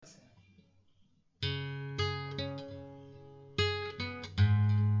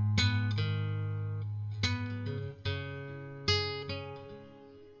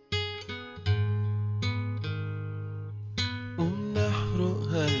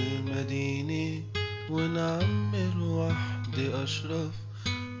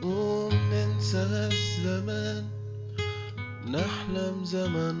ننسى الزمان، نحلم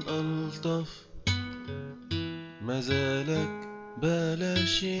زمن ألطف. مازالك بلا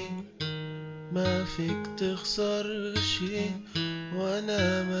شي، ما فيك تخسر شي،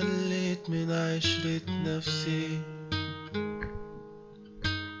 وانا مليت من عشرة نفسي.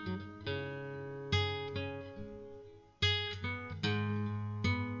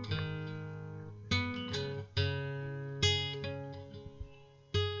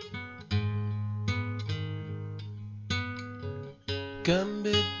 كان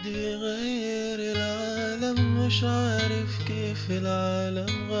بدي غير العالم، مش عارف كيف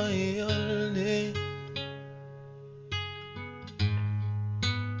العالم غيرني.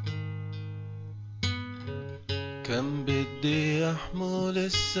 كان بدي احمل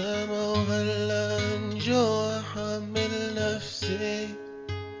السما، وهلا انجو احمل نفسي.